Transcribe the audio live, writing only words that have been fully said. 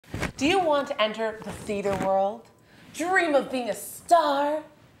Do you want to enter the theater world? Dream of being a star?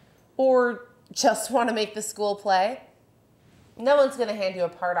 Or just want to make the school play? No one's going to hand you a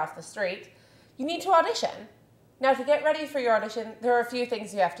part off the street. You need to audition. Now, to get ready for your audition, there are a few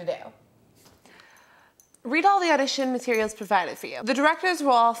things you have to do. Read all the audition materials provided for you. The directors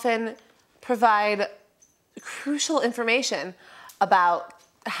will often provide crucial information about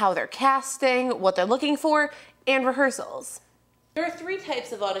how they're casting, what they're looking for, and rehearsals. There are 3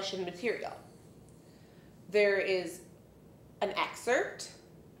 types of audition material. There is an excerpt,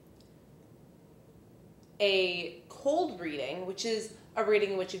 a cold reading, which is a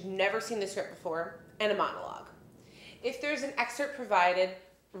reading in which you've never seen the script before, and a monologue. If there's an excerpt provided,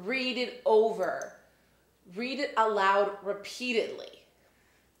 read it over. Read it aloud repeatedly.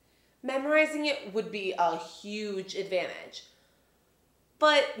 Memorizing it would be a huge advantage,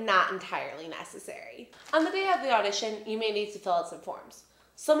 but not entirely necessary. On the day of the audition, you may need to fill out some forms.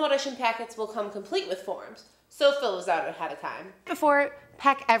 Some audition packets will come complete with forms, so fill those out ahead of time. Before,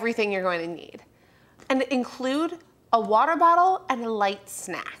 pack everything you're going to need, and include a water bottle and a light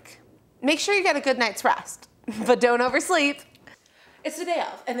snack. Make sure you get a good night's rest, but don't oversleep. It's the day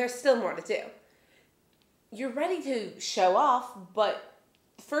of, and there's still more to do. You're ready to show off, but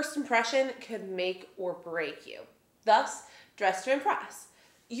first impression could make or break you. Thus, dress to impress.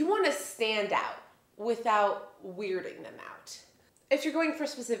 You want to stand out without weirding them out. If you're going for a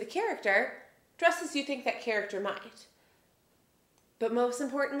specific character, dress as you think that character might. But most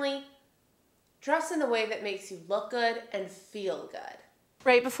importantly, dress in a way that makes you look good and feel good.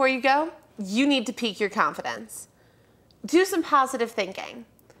 Right before you go, you need to pique your confidence. Do some positive thinking.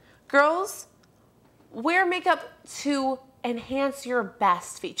 Girls, wear makeup to enhance your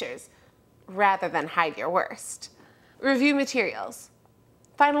best features rather than hide your worst. Review materials.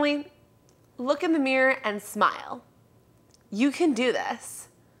 Finally, look in the mirror and smile. You can do this.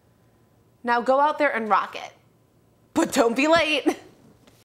 Now go out there and rock it. But don't be late.